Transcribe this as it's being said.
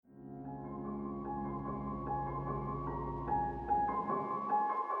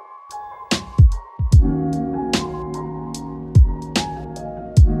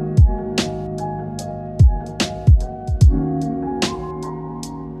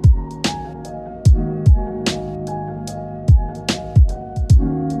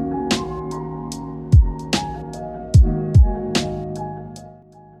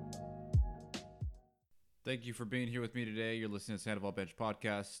you for being here with me today. You're listening to Sandoval Bench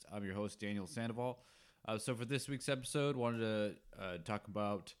Podcast. I'm your host, Daniel Sandoval. So for this week's episode, wanted to talk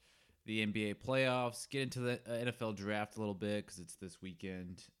about the NBA playoffs, get into the NFL draft a little bit because it's this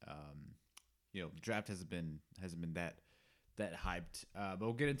weekend. The draft hasn't been that hyped, but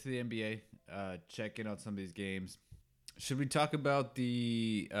we'll get into the NBA. Check in on some of these games. Should we talk about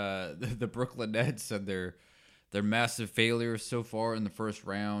the Brooklyn Nets and their massive failure so far in the first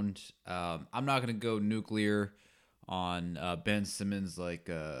round? I'm not going to go nuclear on Ben Simmons like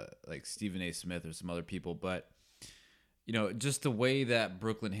Stephen A. Smith or some other people, but just the way that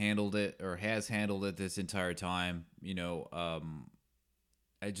Brooklyn handled it or has handled it this entire time,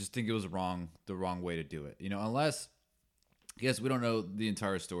 I just think it was the wrong way to do it. Unless, yes, we don't know the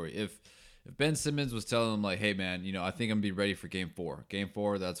entire story. If Ben Simmons was telling him like, hey man, I think I'm gonna be ready for game 4. Game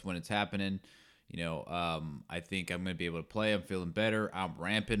 4, that's when it's happening. I think I'm going to be able to play. I'm feeling better. I'm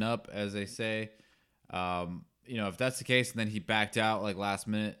ramping up, as they say. If that's the case, and then he backed out like last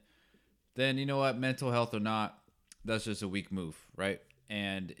minute, then you know what? Mental health or not, that's just a weak move, right?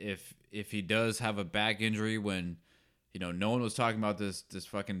 And if he does have a back injury when, no one was talking about this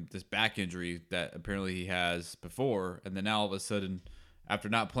back injury that apparently he has before, and then now all of a sudden, after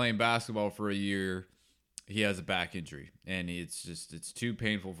not playing basketball for a year, he has a back injury, and it's too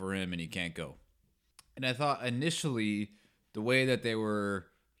painful for him, and he can't go. And I thought initially the way that they were,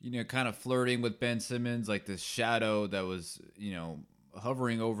 kind of flirting with Ben Simmons, like this shadow that was,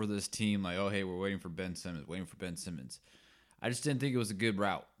 hovering over this team, like, oh, hey, we're waiting for Ben Simmons. I just didn't think it was a good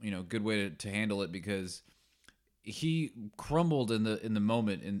route, good way to handle it, because he crumbled in the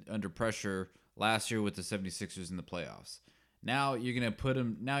moment under pressure last year with the 76ers in the playoffs. Now you're going to put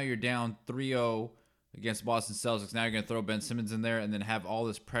him, now you're down 3-0 against Boston Celtics. Now you're going to throw Ben Simmons in there and then have all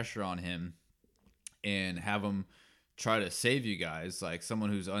this pressure on him and have him try to save you guys, like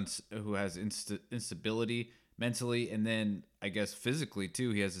someone who has instability mentally, and then I guess physically too.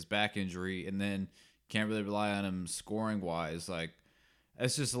 He has his back injury, and then can't really rely on him scoring wise. Like,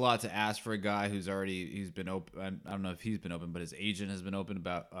 that's just a lot to ask for a guy he's been open. I don't know if he's been open, but his agent has been open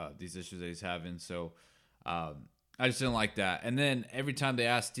about these issues that he's having. So I just didn't like that. And then every time they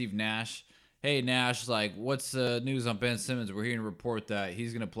asked Steve Nash, hey Nash, like, what's the news on Ben Simmons? We're hearing a report that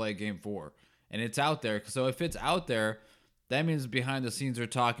he's going to play game 4. And it's out there. So if it's out there, that means behind the scenes they're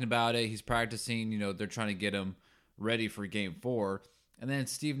talking about it. He's practicing. They're trying to get him ready for game 4. And then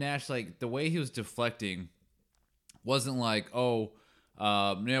Steve Nash, like, the way he was deflecting wasn't like, we're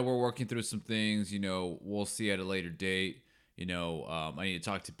working through some things. We'll see at a later date. I need to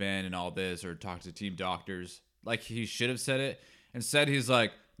talk to Ben and all this, or talk to team doctors. Like he should have said it. Instead, he's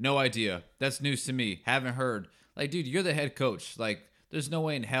like, no idea. That's news to me. Haven't heard. Like, dude, you're the head coach. Like, there's no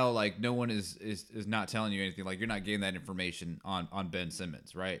way in hell, like, no one is not telling you anything. Like, you're not getting that information on Ben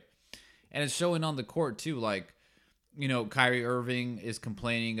Simmons, right? And it's showing on the court, too. Like, Kyrie Irving is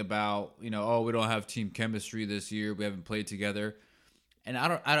complaining about, we don't have team chemistry this year. We haven't played together. And I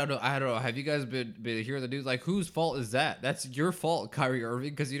don't know. Have you guys been hearing the news? Like, whose fault is that? That's your fault, Kyrie Irving,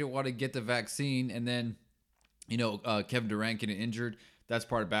 because you didn't want to get the vaccine. And then, Kevin Durant getting injured. That's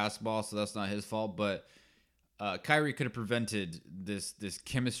part of basketball, so that's not his fault. But Kyrie could have prevented this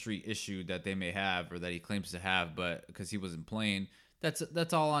chemistry issue that they may have, or that he claims to have, but because he wasn't playing,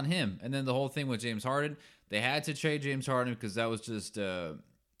 that's all on him. And then the whole thing with James Harden, they had to trade James Harden because that was just a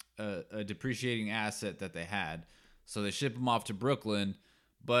depreciating asset that they had. So they ship him off to Brooklyn,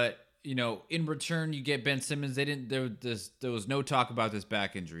 but in return you get Ben Simmons. There was no talk about this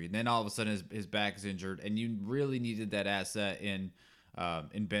back injury, and then all of a sudden his back is injured, and you really needed that asset in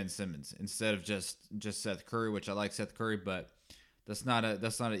Ben Simmons instead of just Seth Curry, which I like Seth Curry, but that's not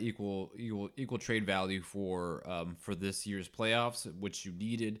an equal trade value for this year's playoffs, which you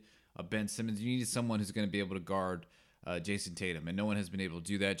needed Ben Simmons. You needed someone who's going to be able to guard Jason Tatum, and no one has been able to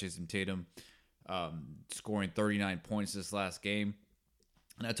do that. Jason Tatum scoring 39 points this last game,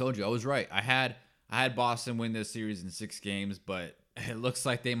 and I told you I was right. I had Boston win this series in 6 games, but it looks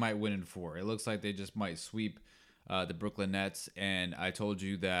like they might win in 4. It looks like they just might sweep the Brooklyn Nets, and I told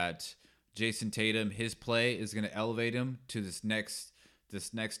you that Jason Tatum, his play is going to elevate him to this next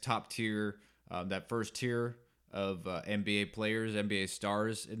top tier, that first tier of NBA players, NBA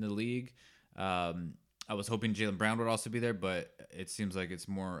stars in the league. I was hoping Jaylen Brown would also be there, but it seems like it's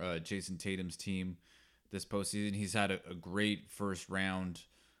more Jason Tatum's team this postseason. He's had a great first round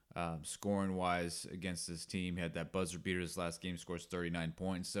scoring wise against this team. He had that buzzer beater this last game, scores 39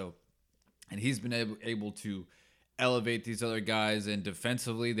 points. So, and he's been able to elevate these other guys, and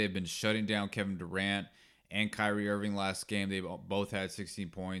defensively they've been shutting down Kevin Durant and Kyrie Irving. Last game they both had 16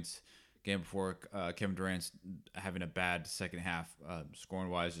 points. Game before, Kevin Durant's having a bad second half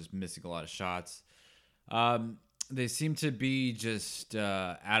scoring wise, just missing a lot of shots. They seem to be just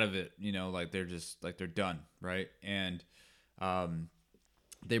out of it, like they're done, right? And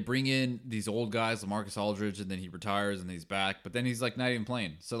they bring in these old guys, LaMarcus Aldridge, and then he retires and he's back, but then he's like not even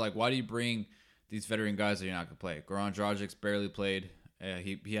playing. So like, why do you bring these veteran guys that you're not gonna play? Goran Dragic barely played.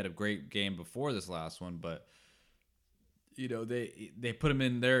 He had a great game before this last one, but they put him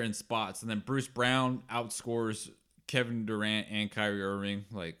in there in spots, and then Bruce Brown outscores Kevin Durant and Kyrie Irving.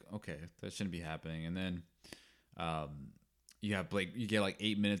 Like, okay, that shouldn't be happening. And then you have Blake. You get like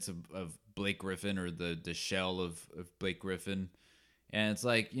 8 minutes of Blake Griffin, or the shell of Blake Griffin, and it's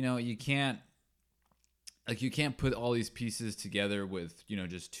like you can't put all these pieces together with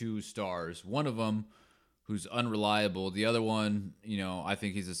just two stars. One of them who's unreliable. The other one, I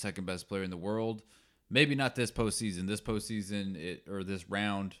think he's the second best player in the world. Maybe not this postseason. This postseason, or this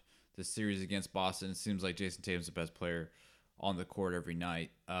round, this series against Boston, it seems like Jason Tatum's the best player on the court every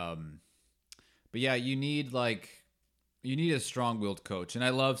night. But yeah, you need a strong-willed coach. And I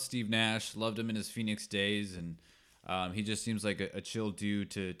love Steve Nash. Loved him in his Phoenix days, and he just seems like a chill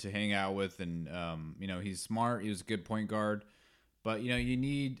dude to hang out with. And he's smart. He was a good point guard. But you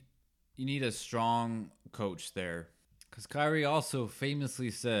need a strong coach there, because Kyrie also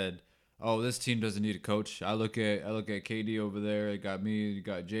famously said, "Oh, this team doesn't need a coach. I look at KD over there. It got me. You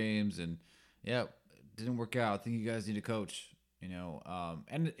got James, and yeah, it didn't work out. I think you guys need a coach."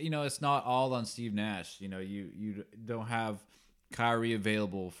 And it's not all on Steve Nash. You don't have Kyrie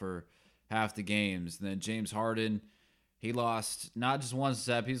available for half the games, and then James Harden, he lost not just one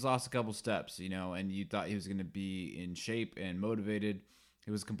step, he's lost a couple steps. And you thought he was going to be in shape and motivated.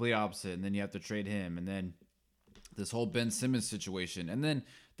 It was complete opposite, and then you have to trade him, and then this whole Ben Simmons situation, and then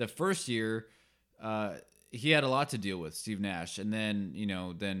the first year, he had a lot to deal with, Steve Nash, and then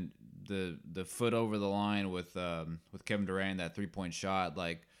then the foot over the line with Kevin Durant, that 3-point shot,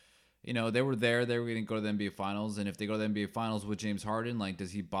 they were there, they were going to go to the NBA Finals, and if they go to the NBA Finals with James Harden,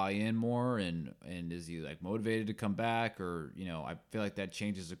 does he buy in more, and is he motivated to come back, or I feel like that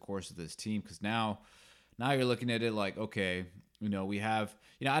changes the course of this team, because now you're looking at it like, okay, we have,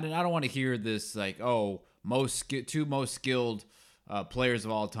 I don't want to hear this two most skilled players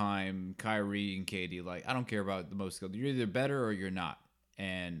of all time, Kyrie and KD. I don't care about the most skilled. You're either better or you're not.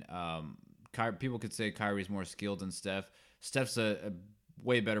 And people could say Kyrie's more skilled than Steph. Steph's a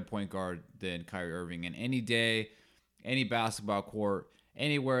way better point guard than Kyrie Irving. And any day, any basketball court,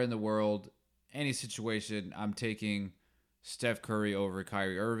 anywhere in the world, any situation, I'm taking Steph Curry over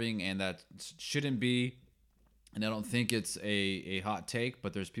Kyrie Irving, and that shouldn't be. And I don't think it's a hot take,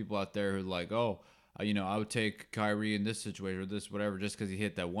 but there's people out there who are like, oh, I would take Kyrie in this situation or this whatever just because he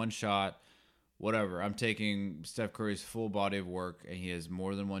hit that one shot, whatever. I'm taking Steph Curry's full body of work, and he has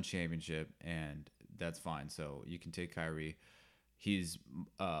more than one championship, and that's fine. So you can take Kyrie. He's,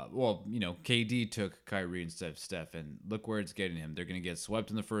 KD took Kyrie instead of Steph, and look where it's getting him. They're going to get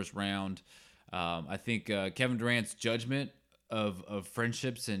swept in the first round. I think Kevin Durant's judgment of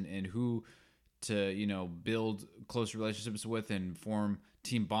friendships and who to build close relationships with and form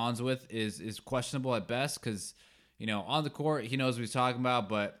team bonds with is questionable at best, because on the court he knows what he's talking about,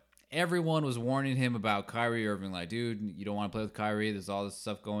 but everyone was warning him about Kyrie Irving, like, dude, you don't want to play with Kyrie, there's all this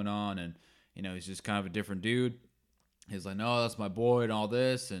stuff going on, and he's just kind of a different dude. He's like, no, that's my boy and all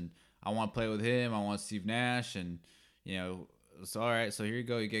this, and I want to play with him, I want Steve Nash, and so all right, so here you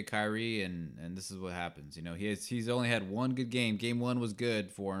go, you get Kyrie, and this is what happens. He's only had one good game. Game one was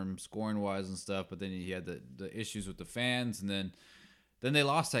good for him, scoring wise and stuff, but then he had the issues with the fans, and then they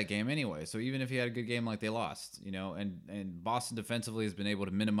lost that game anyway. So even if he had a good game, they lost. And Boston defensively has been able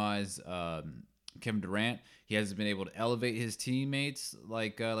to minimize Kevin Durant. He hasn't been able to elevate his teammates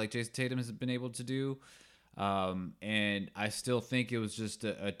like Jason Tatum has been able to do. And I still think it was just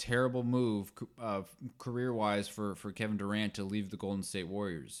a terrible move career-wise for Kevin Durant to leave the Golden State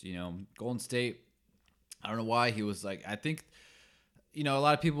Warriors. Golden State, I don't know why he was I think, a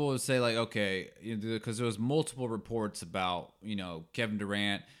lot of people would say okay, because there was multiple reports about, Kevin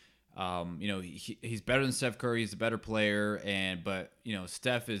Durant, he's better than Steph Curry, he's a better player, but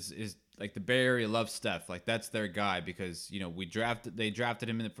Steph is the Bay Area loves Steph, that's their guy, because they drafted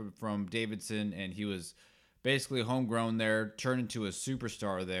him from Davidson, and he was basically homegrown there, turned into a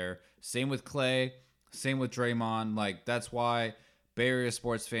superstar there. Same with Clay, same with Draymond. That's why Bay Area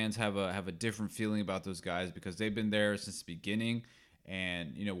sports fans have a different feeling about those guys, because they've been there since the beginning.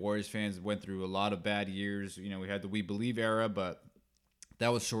 And Warriors fans went through a lot of bad years. We had the We Believe era, but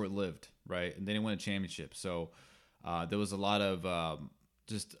that was short lived, right? And they didn't win a championship, so there was a lot of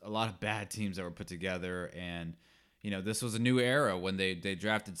bad teams that were put together. And this was a new era when they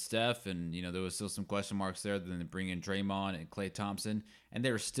drafted Steph, and there was still some question marks there. Then they bring in Draymond and Klay Thompson, and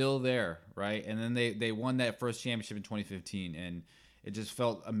they were still there, right? And then they won that first championship in 2015, and it just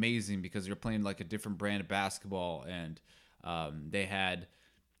felt amazing because you're playing like a different brand of basketball, and they had,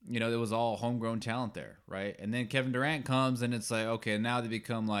 there was all homegrown talent there, right? And then Kevin Durant comes, and it's like, okay, now they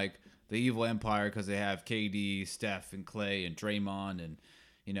become like the evil empire because they have KD, Steph, and Klay, and Draymond, and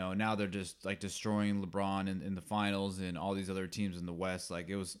now they're just like destroying LeBron in the finals and all these other teams in the West. Like,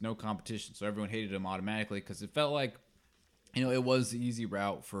 it was no competition, so everyone hated him automatically because it felt like, it was the easy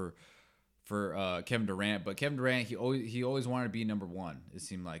route for Kevin Durant. But Kevin Durant, he always wanted to be number one, it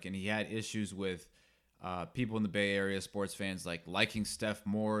seemed like, and he had issues with people in the Bay Area, sports fans, like liking Steph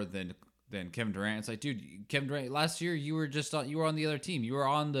more than Kevin Durant. It's like, dude, Kevin Durant, last year you were on the other team. You were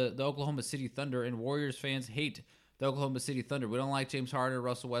on the Oklahoma City Thunder, and Warriors fans hate the Oklahoma City Thunder. We don't like James Harden,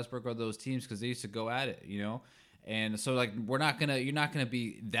 Russell Westbrook, or those teams because they used to go at it, And so, like, you're not gonna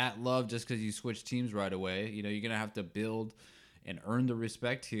be that loved just because you switch teams right away. You're gonna have to build and earn the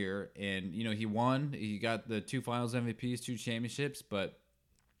respect here. And he won. He got the 2 Finals MVPs, 2 championships, but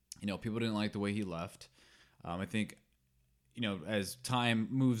people didn't like the way he left. I think as time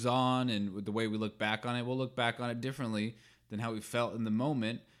moves on and with the way we look back on it, we'll look back on it differently than how we felt in the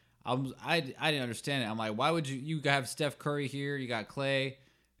moment. I didn't understand it. I'm like, why would you have Steph Curry here? You got Klay,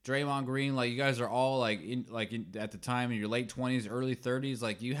 Draymond Green. Like, you guys are all like at the time in your late 20s, early 30s.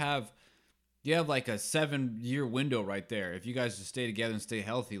 Like, you have like a 7-year window right there. If you guys just stay together and stay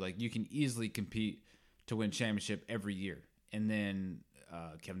healthy, like, you can easily compete to win championship every year. And then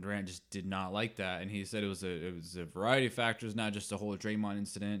Kevin Durant just did not like that, and he said it was a variety of factors, not just the whole Draymond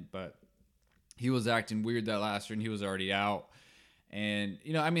incident, but he was acting weird that last year, and he was already out. And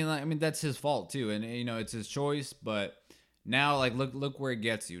I mean that's his fault too, and it's his choice. But now, like, look where it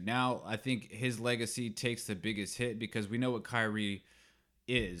gets you. Now I think his legacy takes the biggest hit because we know what Kyrie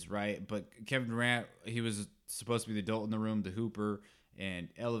is, right? But Kevin Durant, he was supposed to be the adult in the room, the hooper, and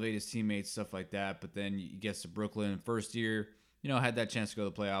elevate his teammates, stuff like that. But then he gets to Brooklyn first year, had that chance to go to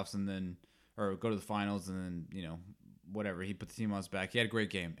the playoffs or go to the finals, and then whatever, he put the team on his back. He had a great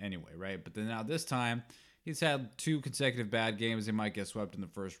game anyway, right? But then now this time, he's had 2 consecutive bad games. He might get swept in the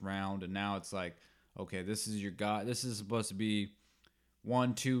first round, and now it's like, okay, this is your guy. This is supposed to be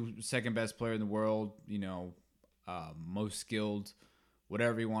 1, 2, second best player in the world. Most skilled,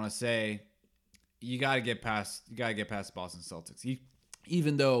 whatever you want to say. You got to get past. The Boston Celtics.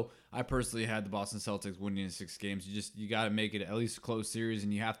 Even though I personally had the Boston Celtics winning in 6 games, you got to make it at least a close series,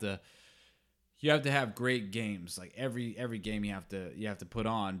 and you have to have great games. Like, every game you have to put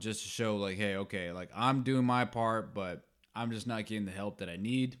on just to show, like, hey, okay, like, I'm doing my part, but I'm just not getting the help that I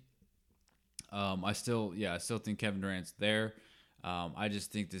need. I still think Kevin Durant's there. I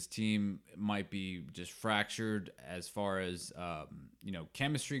just think this team might be just fractured as far as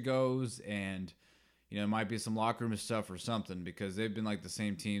chemistry goes, and it might be some locker room stuff or something, because they've been like the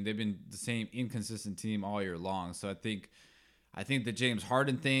same team. They've been the same inconsistent team all year long. So I think the James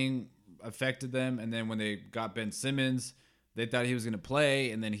Harden thing affected them, and then when they got Ben Simmons, they thought he was going to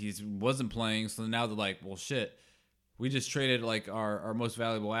play, and then he wasn't playing. So now they're like, well, shit, we just traded like our most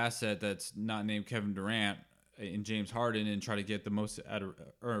valuable asset that's not named Kevin Durant in James Harden, and try to get the most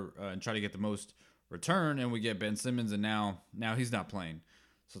and try to get the most return, and we get Ben Simmons, and now he's not playing.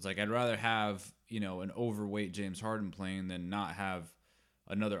 So it's like, I'd rather have an overweight James Harden playing than not have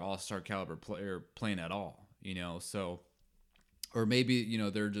another all-star caliber player playing at all. So, or maybe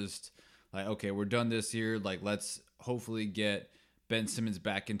they're just like, okay, we're done this year. Like, let's hopefully get Ben Simmons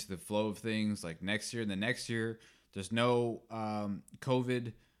back into the flow of things like next year. And the next year, there's no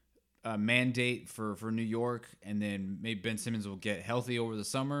COVID mandate for New York, and then maybe Ben Simmons will get healthy over the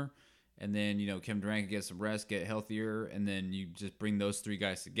summer, and then Kevin Durant can get some rest, get healthier, and then you just bring those 3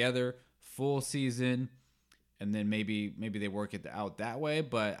 guys together, full season, and then maybe they work it out that way.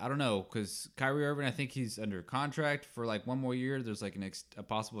 But I don't know, because Kyrie Irving, I think he's under contract for like 1 more year. There's like a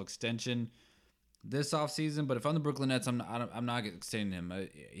possible extension this offseason. But if I'm the Brooklyn Nets, I'm not extending him.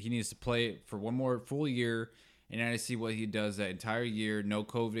 He needs to play for 1 more full year, and I see what he does that entire year. No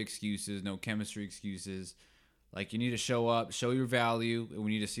COVID excuses, no chemistry excuses. Like, you need to show up, show your value, and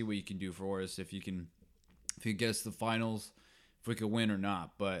we need to see what you can do for us, if you get us to the finals, if we can win or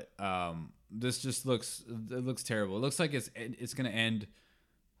not. But this just looks terrible. It looks like it's going to end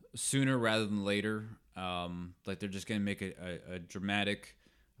sooner rather than later. Like, they're just going to make a dramatic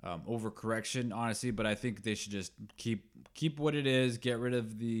overcorrection, honestly. But I think they should just keep what it is. Get rid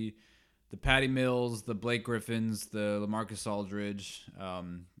of the Patty Mills, the Blake Griffins, the LaMarcus Aldridge,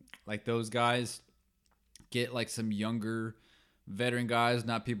 like those guys. Get like some younger veteran guys,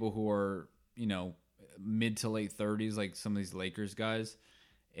 not people who are mid to late 30s, like some of these Lakers guys,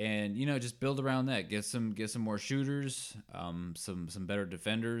 and just build around that. Get some more shooters, some better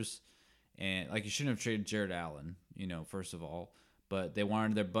defenders, and like you shouldn't have traded Jared Allen, first of all, but they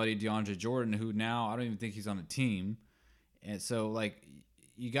wanted their buddy DeAndre Jordan, who now I don't even think he's on a team, and so like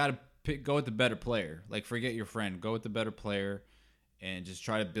you got to go with the better player. Like forget your friend, go with the better player, and just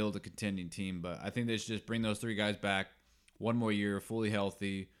try to build a contending team. But I think they should just bring those three guys back one more year, fully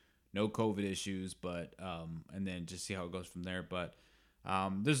healthy, no COVID issues, but and then just see how it goes from there. But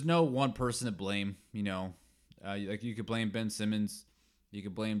there's no one person to blame. Like you could blame Ben Simmons, you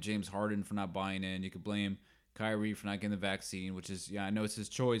could blame James Harden for not buying in, you could blame Kyrie for not getting the vaccine, which is I know it's his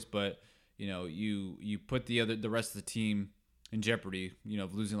choice, but you put the rest of the team in jeopardy,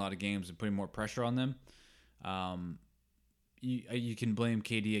 of losing a lot of games and putting more pressure on them. You can blame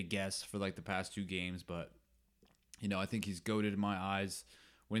KD, I guess, for like the past 2 games, but I think he's goated in my eyes,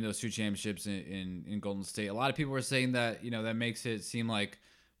 winning those 2 championships in Golden State. A lot of people were saying that that makes it seem like,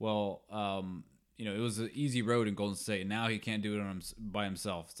 well, it was an easy road in Golden State, and now he can't do it by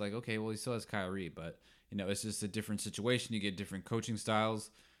himself. It's like, okay, well, he still has Kyrie, but it's just a different situation. You get different coaching styles,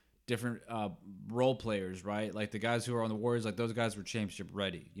 different role players, right? Like the guys who are on the Warriors, like those guys were championship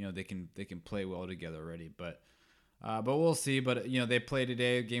ready. They can play well together already, but we'll see. But they play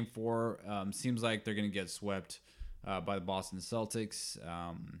today, Game 4. Seems like they're gonna get swept by the Boston Celtics.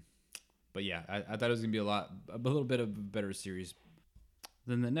 But yeah, I thought it was gonna be a little bit of a better series.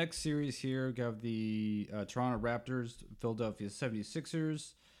 Then the next series here, we have the Toronto Raptors, Philadelphia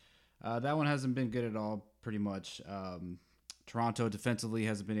 76ers. That one hasn't been good at all, pretty much. Toronto defensively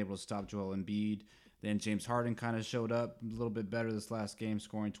hasn't been able to stop Joel Embiid. Then James Harden kind of showed up a little bit better this last game,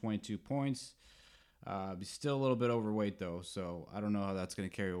 scoring 22 points. He's still a little bit overweight, though, so I don't know how that's going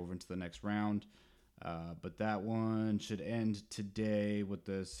to carry over into the next round. But that one should end today with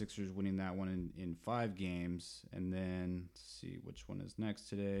the Sixers winning that one in 5 games. And then, let's see which one is next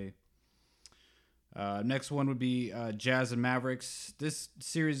today. Next one would be Jazz and Mavericks. This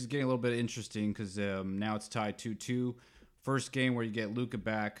series is getting a little bit interesting because now it's tied 2-2. First game where you get Luka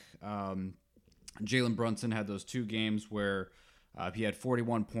back. Jalen Brunson had those 2 games where he had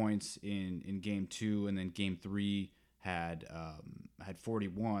 41 points in game 2, and then game 3 had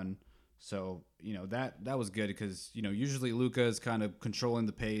 41. So that was good because usually Luka is kind of controlling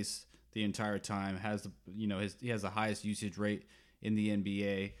the pace the entire time. He has the highest usage rate in the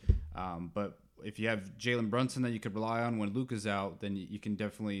NBA. But if you have Jalen Brunson that you could rely on when Luka's out, then you can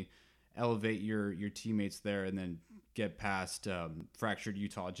definitely elevate your teammates there, and then get past fractured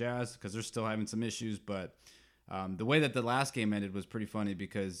Utah Jazz because they're still having some issues. But the way that the last game ended was pretty funny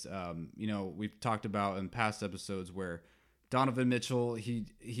because we've talked about in past episodes where Donovan Mitchell he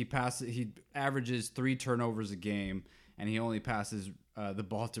averages 3 turnovers a game, and he only passes the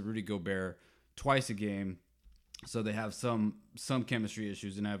ball to Rudy Gobert twice a game. So they have some chemistry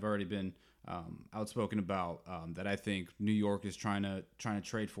issues, and I've already been outspoken about that. I think New York is trying to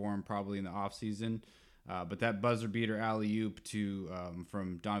trade for him probably in the offseason. But that buzzer beater alley-oop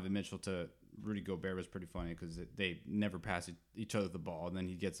from Donovan Mitchell to Rudy Gobert was pretty funny because they never pass each other the ball, and then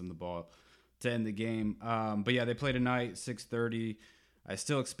he gets them the ball to end the game. But yeah, they play tonight, 6:30. I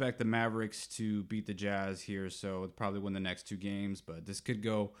still expect the Mavericks to beat the Jazz here, so probably win the next 2 games. But this could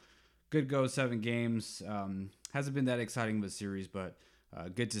go 7 games. Hasn't been that exciting of a series, but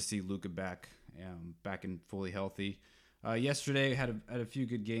good to see Luka back and fully healthy. Yesterday had a few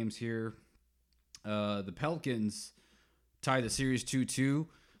good games here. The Pelicans tied the series 2-2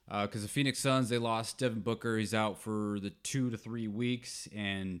 because the Phoenix Suns, they lost Devin Booker. He's out for the 2 to 3 weeks,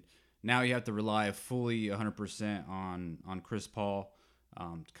 and now you have to rely fully 100% on Chris Paul,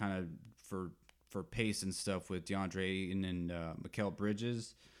 kind of for pace and stuff with DeAndre Ayton and Mikal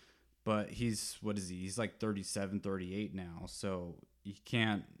Bridges. But he's like 37, 38 now, so you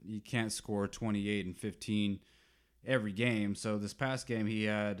can't score 28 and 15 every game. So this past game he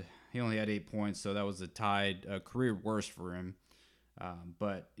only had 8 points, so that was a tied career worst for him.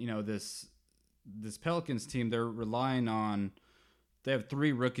 But this Pelicans team, they're relying on. They have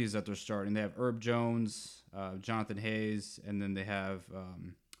 3 rookies that they're starting. They have Herb Jones, Jonathan Hayes, and then they have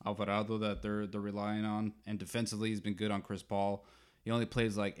Alvarado that they're relying on. And defensively, he's been good on Chris Paul. He only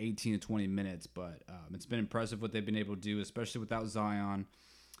plays like 18 to 20 minutes, but it's been impressive what they've been able to do, especially without Zion.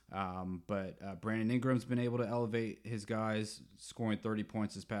 But Brandon Ingram's been able to elevate his guys, scoring 30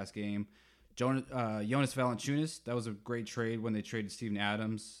 points this past game. Jonas Valanciunas, that was a great trade when they traded Steven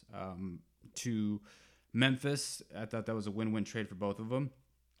Adams to Memphis. I thought that was a win-win trade for both of them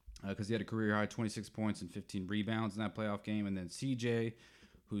because he had a career high 26 points and 15 rebounds in that playoff game. And then CJ,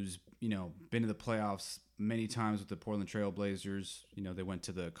 who's been to the playoffs many times with the Portland Trail Blazers. They went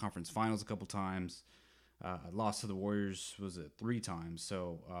to the conference finals a couple times. Lost to the Warriors, was it 3 times?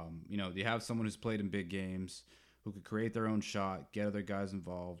 So, you have someone who's played in big games who could create their own shot, get other guys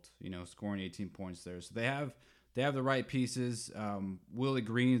involved, scoring 18 points there. So they have the right pieces. Willie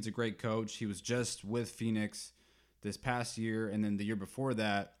Green is a great coach. He was just with Phoenix this past year, and then the year before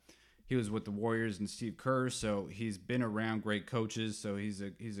that, he was with the Warriors and Steve Kerr. So he's been around great coaches. So he's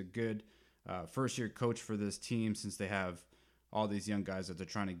a good first year coach for this team since they have all these young guys that they're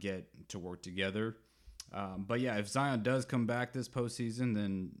trying to get to work together. But yeah, if Zion does come back this postseason,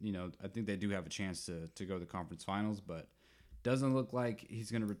 then I think they do have a chance to go to the conference finals. But doesn't look like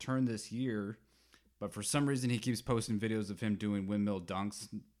he's going to return this year. But for some reason, he keeps posting videos of him doing windmill dunks,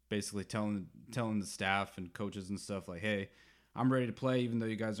 basically telling the staff and coaches and stuff like, "Hey, I'm ready to play, even though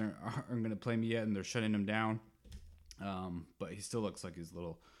you guys aren't going to play me yet," and they're shutting him down. But he still looks like he's a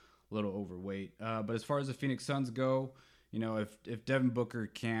little overweight. But as far as the Phoenix Suns go, if Devin Booker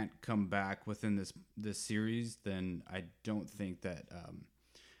can't come back within this series, then I don't think that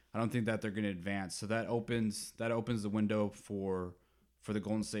they're going to advance. So that opens the window for the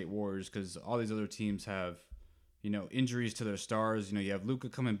Golden State Warriors, because all these other teams have injuries to their stars. You have Luka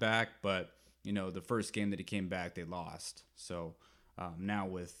coming back, but the first game that he came back, they lost. So now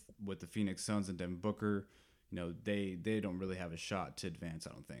with the Phoenix Suns and Devin Booker, they don't really have a shot to advance,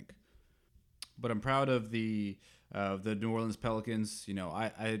 I don't think. But I'm proud of the New Orleans Pelicans.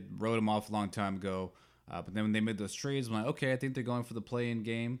 I wrote them off a long time ago. But then when they made those trades, I'm like, okay, I think they're going for the play-in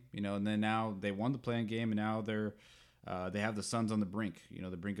game. And then now they won the play-in game, and now they have the Suns on the brink.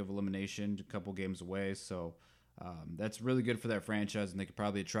 The brink of elimination, a couple games away. So that's really good for that franchise, and they could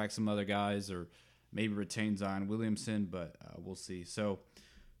probably attract some other guys or maybe retain Zion Williamson, but we'll see. So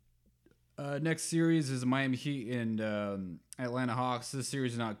next series is the Miami Heat and Atlanta Hawks. This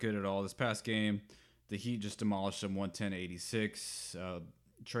series is not good at all. This past game, the Heat just demolished them 110-86.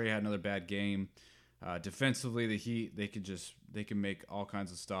 Trey had another bad game. Defensively, the Heat, they can make all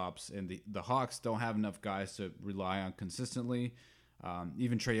kinds of stops, and the Hawks don't have enough guys to rely on consistently.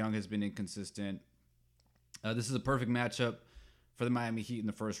 Even Trae Young has been inconsistent. This is a perfect matchup for the Miami Heat in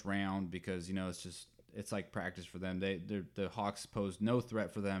the first round because it's like practice for them. The Hawks pose no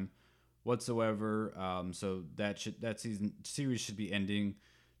threat for them whatsoever. So that series should be ending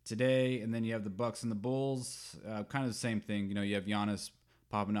today, and then you have the Bucks and the Bulls. Kind of the same thing. You have Giannis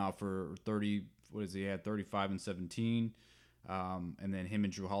popping out for 30. What is he had? 35 and 17, and then him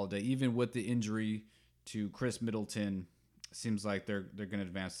and Drew Holiday. Even with the injury to Chris Middleton, seems like they're going to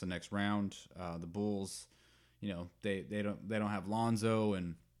advance to the next round. The Bulls, they don't have Lonzo,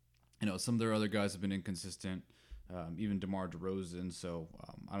 and some of their other guys have been inconsistent. Even DeMar DeRozan, so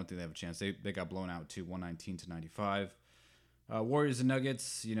I don't think they have a chance. They got blown out to 119-95. Warriors and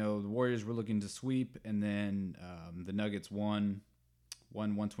Nuggets. The Warriors were looking to sweep, and then the Nuggets won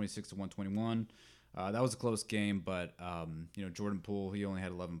 126-121. That was a close game, but Jordan Poole, he only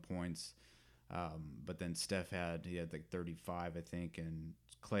had 11 points. But then Steph had like 35, I think, and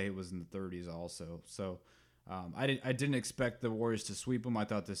Clay was in the 30s also. So I didn't expect the Warriors to sweep them. I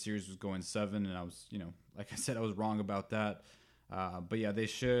thought the series was going 7, and I was, like I said, I was wrong about that. But yeah, they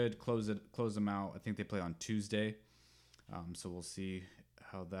should close them out. I think they play on Tuesday. So we'll see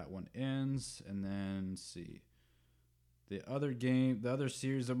how that one ends, and then see. The other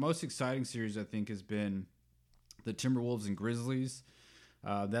series, the most exciting series, I think, has been the Timberwolves and Grizzlies.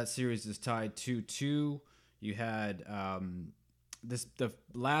 That series is tied 2-2. You had the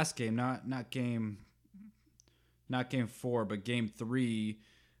last game, not game 4, but game 3.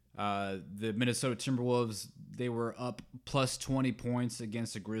 The Minnesota Timberwolves, they were up plus 20 points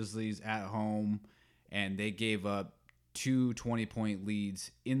against the Grizzlies at home, and they gave up 2 20-point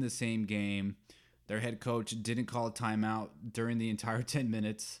leads in the same game. Their head coach didn't call a timeout during the entire 10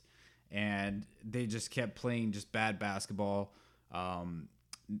 minutes, and they just kept playing just bad basketball.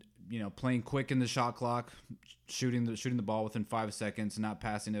 Playing quick in the shot clock, shooting the ball within 5 seconds, not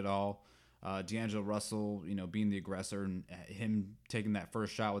passing at all. D'Angelo Russell, being the aggressor, and him taking that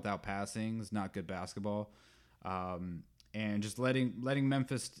first shot without passing is not good basketball. And just letting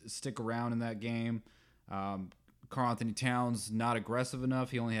Memphis stick around in that game. Karl-Anthony Towns not aggressive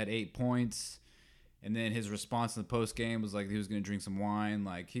enough. He only had 8 points. And then his response in the post game was like he was going to drink some wine.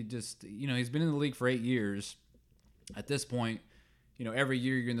 Like he just, he's been in the league for 8 years. At this point, every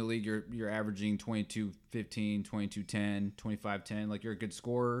year you're in the league, you're averaging 22-15, 22-10, 25-10. Like you're a good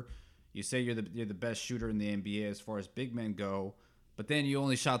scorer. You say you're the best shooter in the NBA as far as big men go, but then you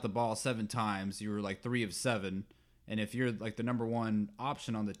only shot the ball 7 times. You were like 3 of 7. And if you're like the number one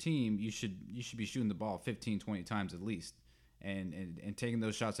option on the team, you should be shooting the ball 15, 20 times at least, and taking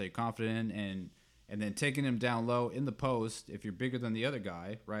those shots that you're confident in, and then taking them down low in the post if you're bigger than the other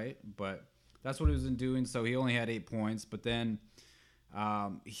guy, right? But That's what he was doing. So he only had 8 points, but then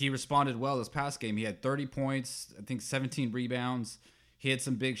he responded well this past game. He had 30 points, I think 17 rebounds. He had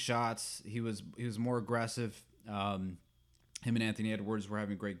some big shots. He was more aggressive. Him and Anthony Edwards were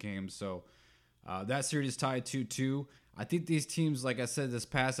having great games. So that series is tied 2-2. I think these teams, like I said this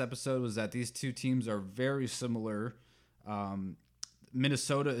past episode, was that these two teams are very similar.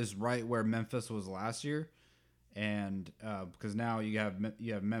 Minnesota is right where Memphis was last year, and because now you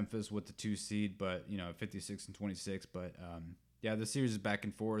have Memphis with the 2 seed, but 56 and 26. But yeah, the series is back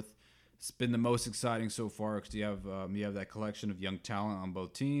and forth. It's been the most exciting so far because you have that collection of young talent on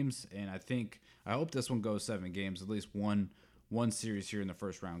both teams, and I hope this one goes 7 games. At least one series here in the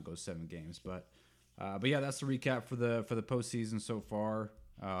first round goes 7 games. But yeah, that's the recap for the postseason so far.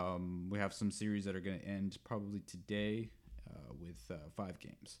 We have some series that are going to end probably today with 5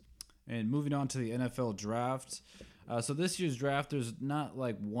 games. And moving on to the NFL draft. So this year's draft, there's not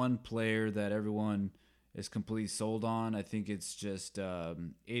like one player that everyone is completely sold on. I think it's just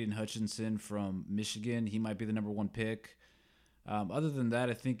Aiden Hutchinson from Michigan. He might be the number 1 pick. Other than that,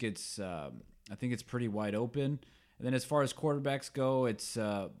 I think it's pretty wide open. And then as far as quarterbacks go, it's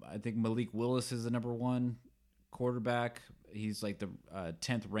I think Malik Willis is the number 1 quarterback. He's like the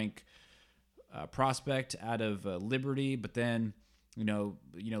 10th ranked prospect out of Liberty, but then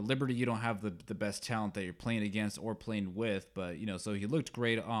Liberty, you don't have the best talent that you're playing against or playing with, but so he looked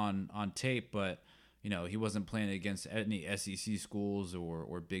great on tape, but he wasn't playing against any SEC schools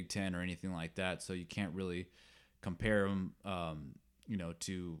or Big Ten or anything like that, so you can't really compare him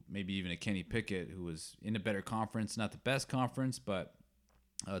to maybe even a Kenny Pickett, who was in a better conference, not the best conference, but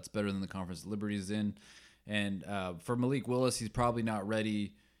it's better than the conference Liberty is in. And for Malik Willis, he's probably not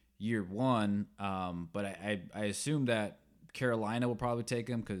ready year 1, but I assume that Carolina will probably take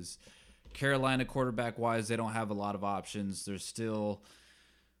him because Carolina quarterback-wise, they don't have a lot of options. They're still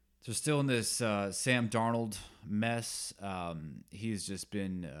in this Sam Darnold mess. He's just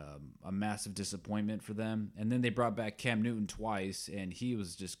been a massive disappointment for them. And then they brought back Cam Newton twice, and he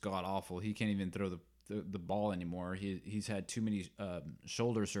was just god-awful. He can't even throw the ball anymore. He's had too many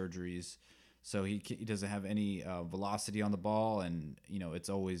shoulder surgeries, so he doesn't have any velocity on the ball, and it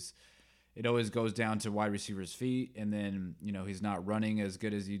always goes down to wide receivers' feet, and then he's not running as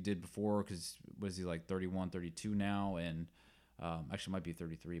good as he did before because was he like 31, 32 now, and actually might be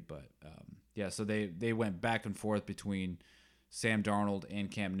 33, but yeah. So they went back and forth between Sam Darnold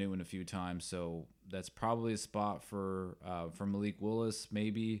and Cam Newton a few times, so that's probably a spot for Malik Willis,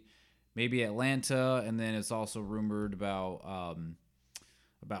 maybe Atlanta, and then it's also rumored about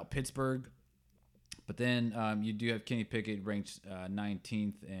Pittsburgh. But then you do have Kenny Pickett ranked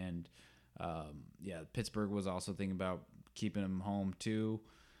 19th, and Pittsburgh was also thinking about keeping him home too.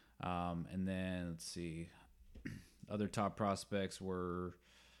 And then let's see, other top prospects were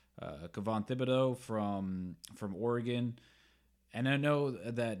Kevon Thibodeau from Oregon, and I know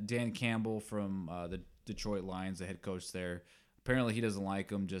that Dan Campbell from the Detroit Lions, the head coach there, apparently he doesn't like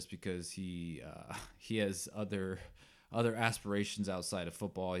him just because he has other aspirations outside of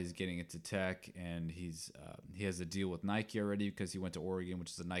football. He's getting into tech, and he has a deal with Nike already because he went to Oregon,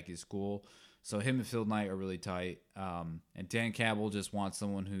 which is a Nike school. So him and Phil Knight are really tight. And Dan Campbell just wants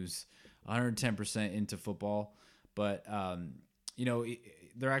someone who's 110% into football. But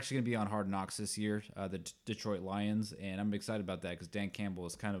they're actually going to be on Hard Knocks this year, the Detroit Lions, and I'm excited about that because Dan Campbell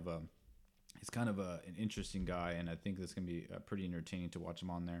is kind of an interesting guy, and I think that's going to be pretty entertaining to watch him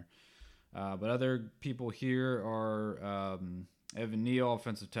on there. But other people here are Evan Neal,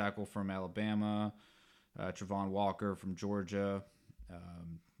 offensive tackle from Alabama, Travon Walker from Georgia,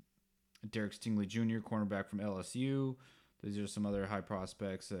 Derek Stingley Jr., cornerback from LSU. These are some other high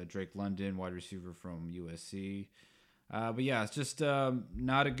prospects. Drake London, wide receiver from USC. But yeah, it's just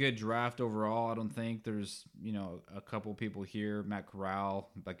not a good draft overall. I don't think there's a couple people here, Matt Corral,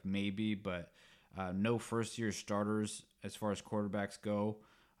 like maybe, but no first-year starters as far as quarterbacks go.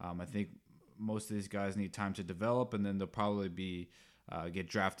 I think most of these guys need time to develop, and then they'll probably be get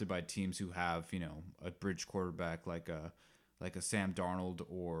drafted by teams who have a bridge quarterback like a Sam Darnold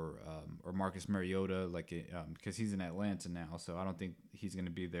or Marcus Mariota, because he's in Atlanta now. So I don't think he's going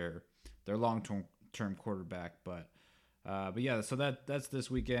to be their long-term quarterback. But yeah, so that's this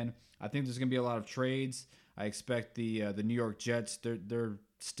weekend. I think there's going to be a lot of trades. I expect the New York Jets. They're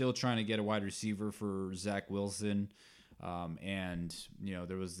still trying to get a wide receiver for Zach Wilson. And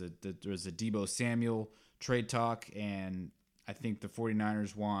there was the Deebo Samuel trade talk, and I think the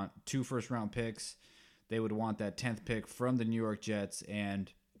 49ers want 2 first-round picks. They would want that 10th pick from the New York Jets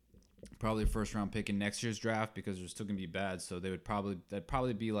and probably a first-round pick in next year's draft because they're still going to be bad. So that'd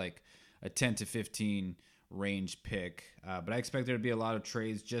probably be like a 10 to 15 range pick. But I expect there to be a lot of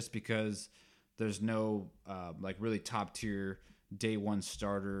trades just because there's no like really top tier day one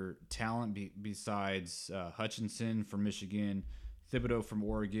starter talent besides Hutchinson from Michigan, Thibodeau from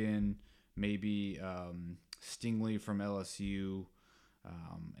Oregon, maybe Stingley from LSU,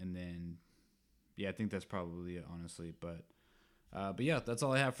 and then I think that's probably it, honestly. But yeah, that's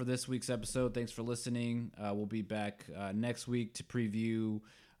all I have for this week's episode. Thanks for listening. We'll be back next week to preview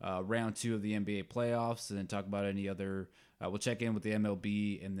round 2 of the NBA playoffs and then talk about any other. We'll check in with the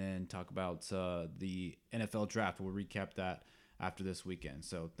MLB and then talk about the NFL draft. We'll recap that after this weekend.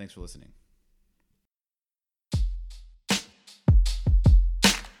 So thanks for listening.